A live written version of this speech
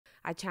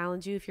I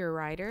challenge you if you're a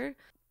writer,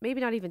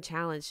 maybe not even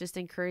challenge, just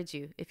encourage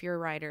you if you're a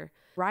writer.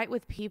 Write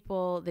with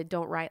people that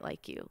don't write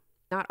like you.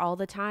 Not all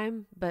the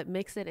time, but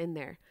mix it in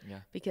there. Yeah.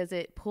 Because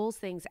it pulls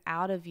things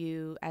out of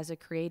you as a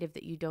creative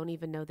that you don't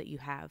even know that you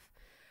have.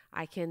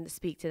 I can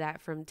speak to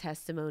that from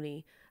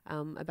testimony.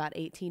 About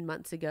 18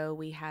 months ago,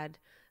 we had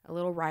a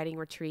little writing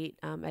retreat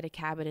at a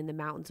cabin in the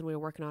mountains, and we were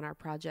working on our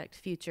project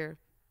Future.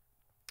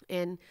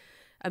 And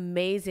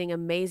amazing,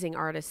 amazing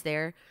artists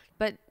there.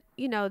 But,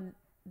 you know,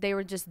 they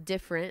were just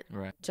different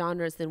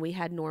genres than we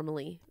had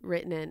normally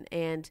written in.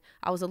 And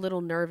I was a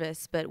little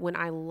nervous, but when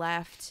I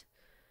left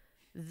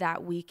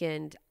that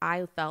weekend,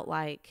 I felt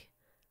like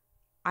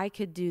I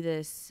could do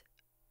this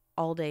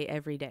all day,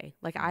 every day.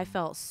 Like I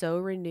felt so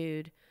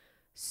renewed,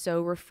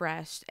 so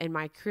refreshed, and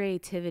my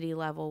creativity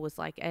level was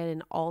like at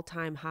an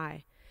all-time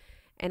high.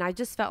 And I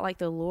just felt like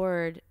the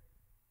Lord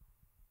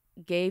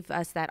gave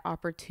us that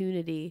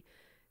opportunity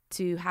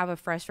to have a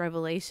fresh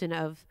revelation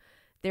of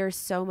there's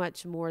so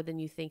much more than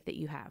you think that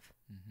you have.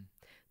 Mm-hmm.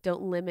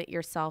 Don't limit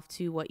yourself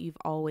to what you've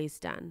always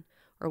done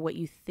or what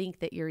you think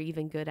that you're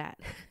even good at,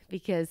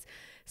 because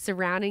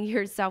surrounding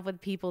yourself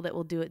with people that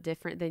will do it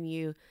different than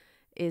you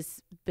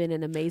is been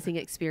an amazing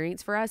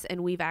experience for us.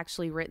 And we've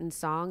actually written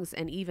songs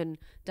and even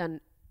done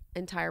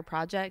entire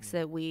projects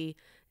that we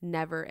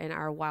never in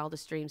our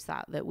wildest dreams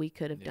thought that we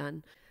could have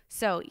done.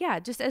 So yeah,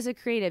 just as a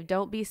creative,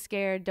 don't be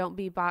scared, don't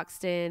be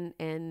boxed in,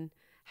 and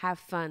have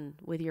fun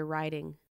with your writing.